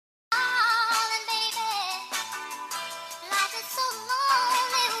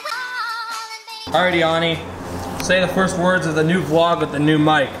Alrighty, Ani. Say the first words of the new vlog with the new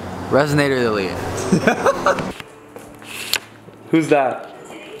mic. Resonator delete. Who's that?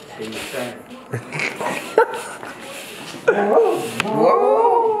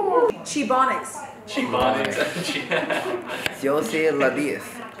 Whoa! Chibonics. Josie Ladies.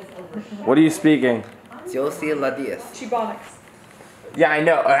 What are you speaking? Josie Ladies. Chibonics. Yeah,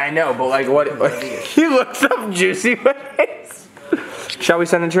 I know, but like what? He looks up Juicy Ways. Shall we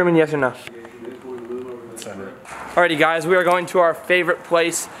send it to him? Yes or no? Send it. Alrighty, guys, we are going to our favorite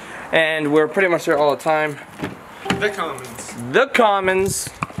place, and we're pretty much there all the time. The Commons. The Commons.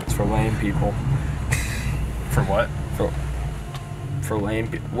 It's for lame people. For what? For lame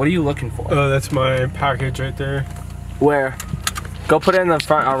people. What are you looking for? Oh, that's my package right there. Where? Go put it in the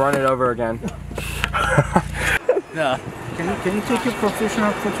front. I'll run it over again. No. Can you take a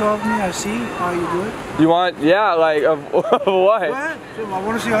professional photo of me? I see how you do it. You want? Yeah, like of what? What? I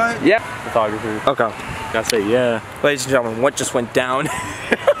want to see how. Yeah. Photography. Okay. Gotta say yeah. Ladies and gentlemen, what just went down?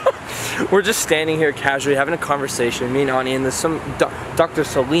 We're just standing here casually having a conversation, me and Ani, and there's some Dr.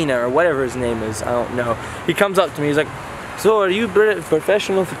 Selena or whatever his name is, I don't know. He comes up to me, he's like, so are you a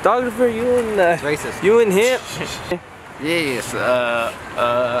professional photographer? You and Racist. You and him? Yes,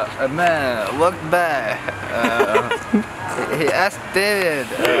 man, look back. He asked David,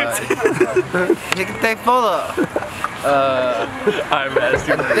 he can take photo. I'm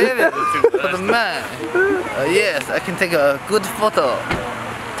asking David, for the man. Yes, I can take a good photo.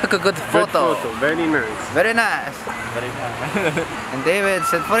 Took a good photo. Very nice. Very nice. Very nice. And David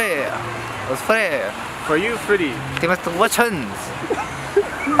said free. It was free. For you, pretty. He must watch hands.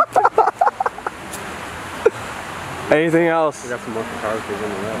 Anything else? We got some more photographers on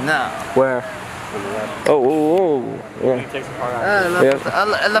the left. No. Where? On the left. Oh, yeah. Take some part I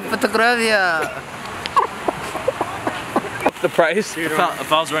out. love photography. The price? Dude,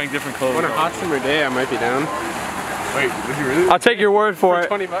 If I was wearing different clothes. on a hot summer day, I might be down. Wait, would you really? I'll take your word for it.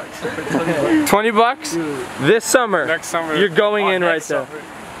 20 bucks? 20 bucks? This summer. Next summer. You're going in right there.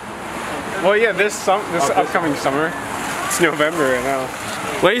 Well, yeah, this upcoming summer. It's November right now.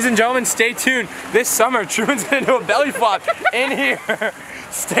 Ladies and gentlemen, stay tuned. This summer, Truman's gonna do a belly flop in here.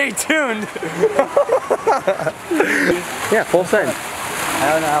 Stay tuned. Yeah, full send. I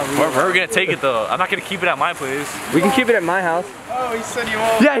don't know how Where are we gonna take it though? I'm not gonna keep it at my place. We can keep it at my house. Oh, he said you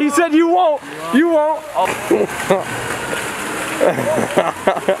won't. Yeah, he said you won't. You won't.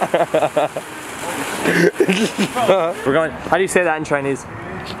 We're going. How do you say that in Chinese?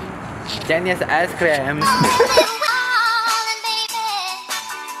 Chinese ice cream.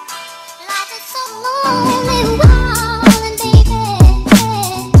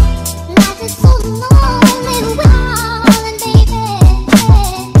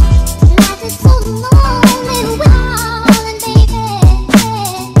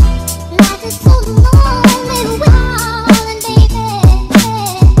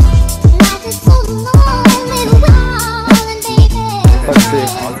 Let's see.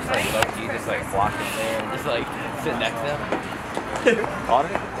 Just like walk in there and just like sit next to him.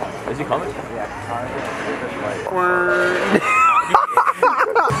 Connor? Is he coming?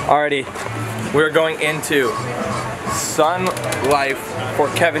 Alrighty, we're going into Sun Life for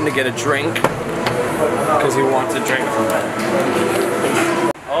Kevin to get a drink because he wants a drink from it.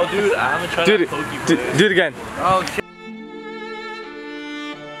 Oh dude, I haven't tried that pokey Do it again. Oh shit.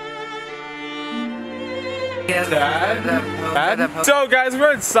 Dad? So guys,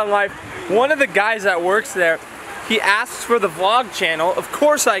 we're in Sun Life. One of the guys that works there, he asks for the vlog channel. Of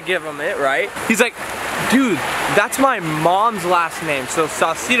course I give him it, right? He's like, dude, that's my mom's last name. So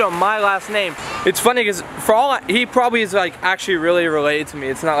Saucito, my last name. It's funny because for all he probably is like actually really related to me.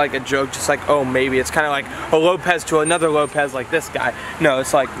 It's not like a joke, just like, oh, maybe. It's kind of like a Lopez to another Lopez like this guy. No,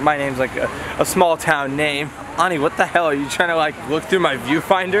 it's like my name's like a small town name. Ani, what the hell? Are you trying to like look through my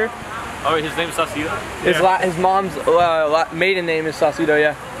viewfinder? Oh, his name's Saucito? His mom's maiden name is Saucito,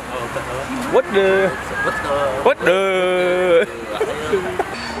 yeah. What the? What the?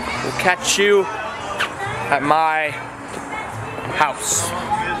 We'll catch you at my house.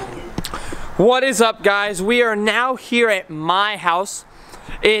 What is up, guys? We are now here at my house.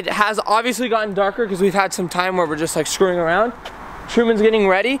 It has obviously gotten darker because we've had some time where we're just like screwing around. Truman's getting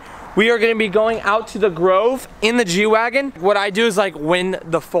ready. We are going to be going out to the Grove in the G-Wagon. What I do is like when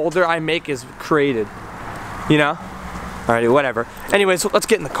the folder I make is created, you know? Alrighty, whatever. Anyways, let's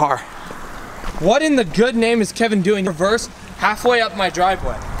get in the car. What in the good name is Kevin doing? Reverse halfway up my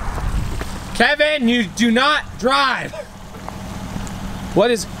driveway. Kevin, you do not drive. What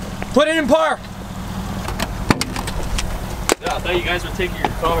is, put it in park. Yeah, I thought you guys were taking your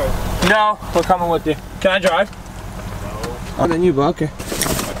car. No, we're coming with you. Can I drive? No. Oh, then you, okay.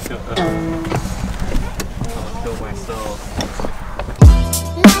 So.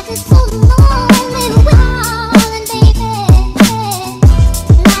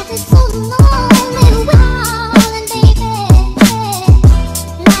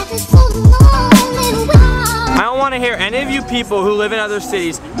 I don't want to hear any of you people who live in other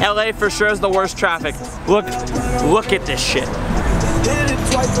cities. LA for sure is the worst traffic. Look at this shit.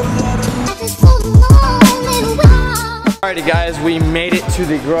 Alrighty guys, we made it to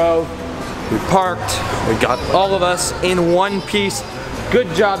the Grove. We parked. We got all of us in one piece.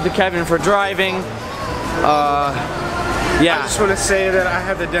 Good job to Kevin for driving. Yeah. I just want to say that I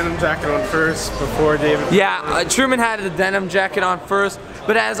had the denim jacket on first before David. Yeah, Truman had the denim jacket on first,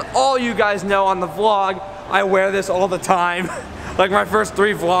 but as all you guys know on the vlog, I wear this all the time. Like my first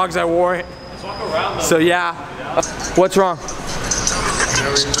 3 vlogs, I wore it. So yeah. What's wrong?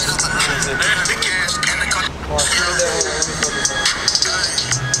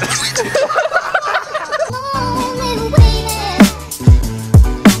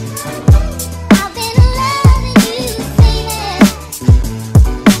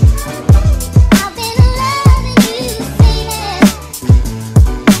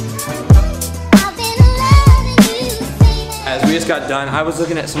 We just got done. I was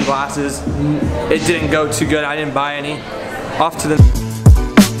looking at some glasses. It didn't go too good. I didn't buy any. Off to the...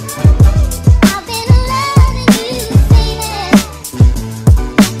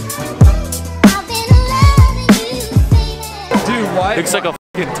 Dude, what? Looks like a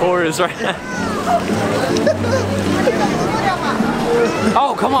fucking tourist right now.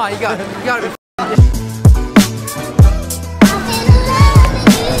 Oh, come on, you gotta be.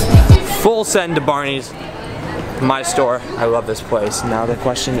 Full send to Barney's. My store. I love this place. Now the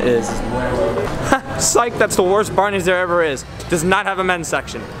question is, psych, that's the worst Barney's there ever is. Does not have a men's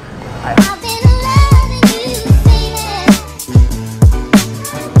section.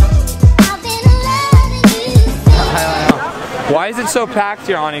 Why is it so packed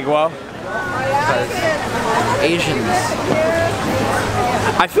here, Aniguo? Because Asians.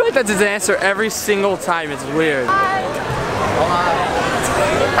 I feel like that's his answer every single time. It's weird.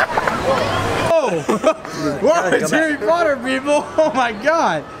 Whoa, it's Harry Potter, people! Oh my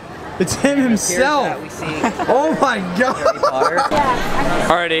god! It's him himself! Oh my god!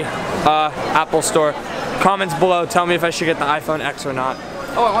 Alrighty, Apple Store. Comments below, tell me if I should get the iPhone X or not.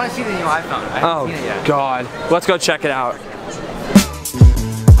 Oh, I want to see the new iPhone. I haven't seen it yet. God. Let's go check it out.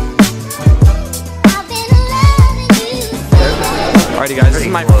 Alrighty guys, this is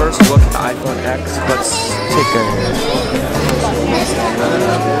my first look at the iPhone X. Let's take a...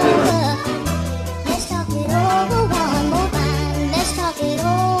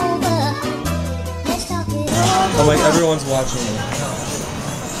 I'm like, everyone's watching me.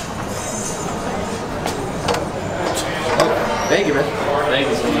 Oh, thank you, man. Thank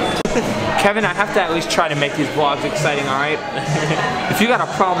you so much. Kevin, I have to at least try to make these vlogs exciting, alright? If you got a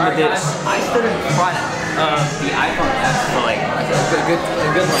problem with this... I stood in front of the iPhone X for like a good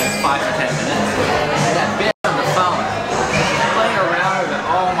like 5 to 10 minutes. And that bitch on the phone, playing around with it,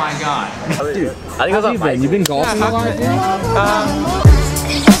 oh my god. Dude, I think it was on my... You've been golfing a lot, dude?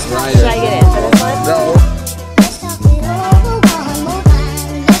 Should I get in for this one? No.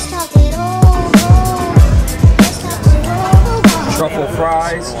 Truffle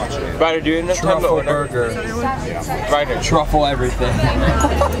fries. Ryder, do you have enough time to Truffle order? burger. Ryder. Truffle everything.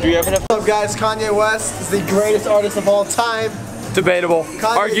 Do you have enough? What's up guys, Kanye West is the greatest artist of all time. Debatable.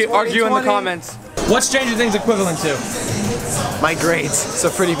 Kanye Argue in the 2020. comments. What's Stranger Things equivalent to? My grades, so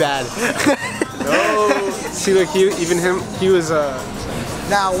pretty bad. No. See, look, he was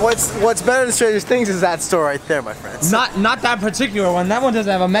Now, what's better than Stranger Things is that store right there, my friends. Not that particular one. That one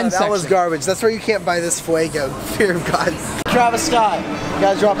doesn't have a men's That section. was garbage. That's where you can't buy this Fuego. Fear of God. Travis Scott. You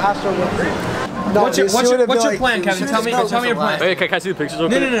guys drop Astro. No, What's your plan, Kevin? Tell me your plan. Wait, can I see the pictures real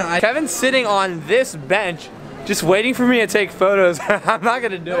No, quick? no. Kevin's sitting on this bench, just waiting for me to take photos. I'm not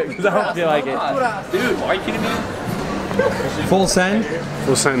gonna do it because I don't feel like it. Dude, are you kidding me? Full send?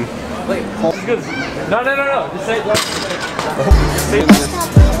 Full send. Wait, no. Just say it.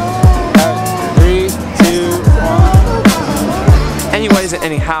 3, 2, 1. Anyways,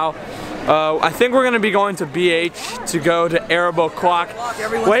 anyhow, I think we're gonna be going to BH to go to Arabo Clock.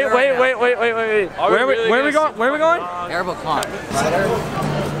 Wait. Where are we going? Arabo Clock.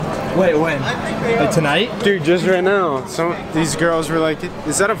 Wait, when? Like tonight? Dude, just right now, these girls were like,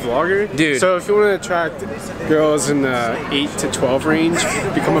 is that a vlogger? Dude. So if you want to attract girls in the 8 to 12 range,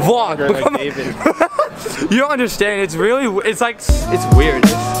 become a vlogger like David. You don't understand, it's really, it's weird.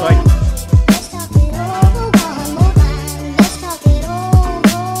 It's like,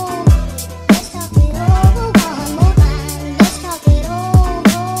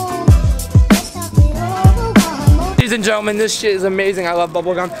 and gentlemen, this shit is amazing. I love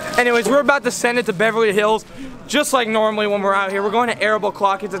bubblegum. Anyways, we're about to send it to Beverly Hills. Just like normally when we're out here, we're going to Arab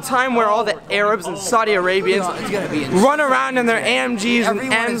o'clock. It's a time where all the Arabs and Saudi Arabians run around in their AMGs and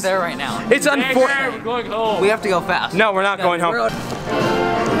Everyone is M's. there right now. It's unfortunate. We're going home. We have to go fast. No, we're not going home.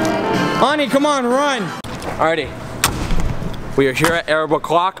 Ani, come on, run. Alrighty. We are here at Arab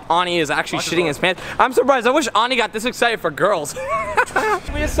o'clock. Ani is actually shitting his pants. I'm surprised. I wish Ani got this excited for girls.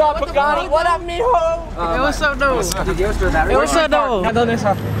 We saw Pagani. What up, mijo? Hey, what's up, though? Hey, what's up, though?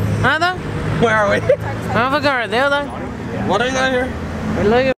 Nada? Where are we? I'm fucking Rodeo Drive. What are you doing here? We're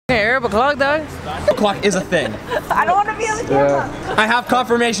looking at Arab o'clock, dog. Clock is a thing. I don't want to be on the camera. I have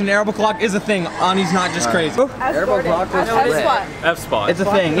confirmation. Arab o'clock is a thing. Ani's not just crazy. Arab o'clock was F-spot. F-spot. It's a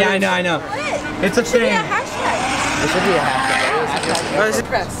thing. Yeah, I know. It's a thing. There should be a hashtag.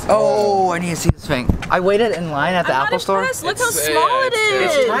 Oh, I need to see this thing. I waited in line at the Apple store. Look how small it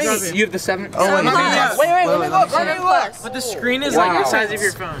is. Tiny. You have the 7. Oh, wait, Wait, let me look. Let me look. But the screen is like the size of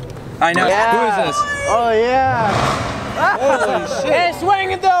your phone. I know. Yeah. Who is this? Oh yeah. Holy shit. Hey,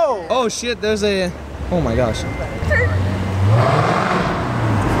 swing it though. Oh shit, there's a... Oh my gosh.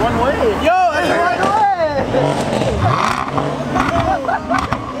 One way. Yo, that's right away.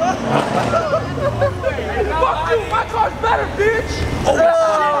 Fuck you, my car's better, bitch!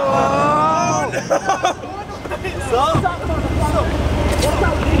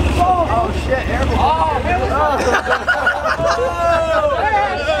 Oh shit, airborne.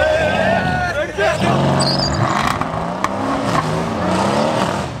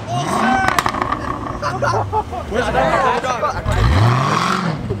 Where's the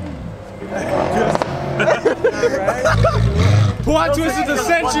Plot twist of the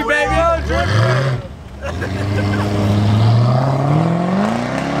century, baby!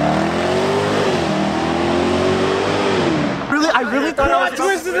 I really thought Plot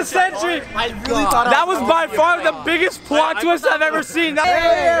twist of the century! That was by far the biggest plot twist I've ever seen.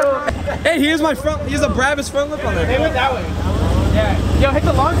 Hey, here's my front. Here's a Brabus front lip on there. They went that way. Yeah. Yo, hit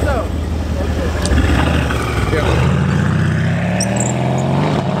the launch though.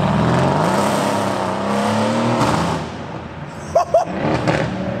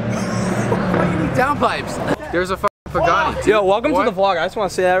 Downpipes. There's a Pagani. Yo, welcome to the vlog. I just want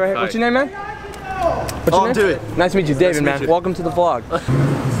to say that right here. What's your name, man? What's your name? do it. Nice to meet you, David, man. Welcome to the vlog.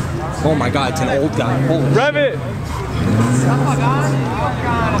 Oh my god, it's an old guy. Holy Rev it!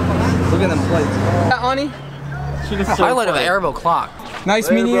 look at them plates. Ani? Highlight of Arab o'clock. Nice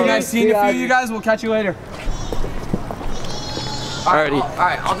meeting you. Nice seeing a few of you guys. We'll catch you later. Alrighty.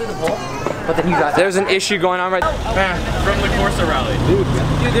 Alright, I'll do the poll. But then you guys. There's an issue going on right From the Corsa rally. Dude,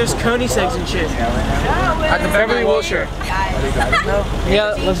 there's Coney segs and shit. at the Beverly Hills shirt.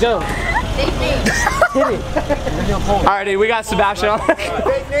 Yeah, let's go. Alrighty, we got Sebastian on.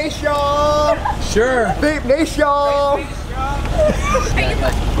 Vape Nation. Sure. Vape Nation.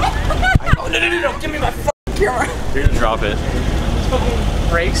 Oh, no, give me my fucking camera. You're gonna drop it.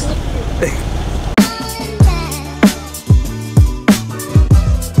 Brakes.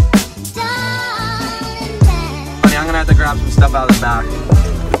 I'm gonna have to grab some stuff out of the back,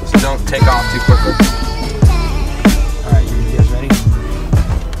 so don't take off too quickly. Alright, you guys ready?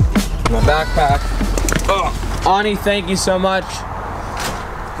 My backpack. Oh. Ani, thank you so much.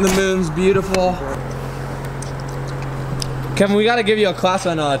 The moon's beautiful. Kevin, we gotta give you a class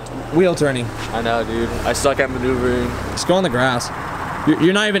on wheel turning. I know, dude. I suck at maneuvering. Just go on the grass.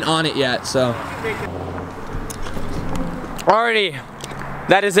 You're not even on it yet, so. Alrighty,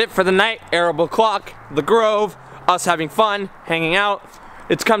 that is it for the night. Arab o'clock, the Grove, us having fun, hanging out.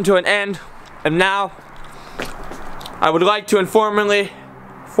 It's come to an end, and now I would like to formally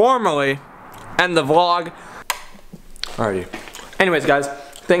end the vlog. Alrighty. Anyways, guys,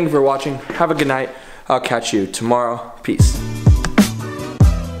 thank you for watching. Have a good night. I'll catch you tomorrow. Peace.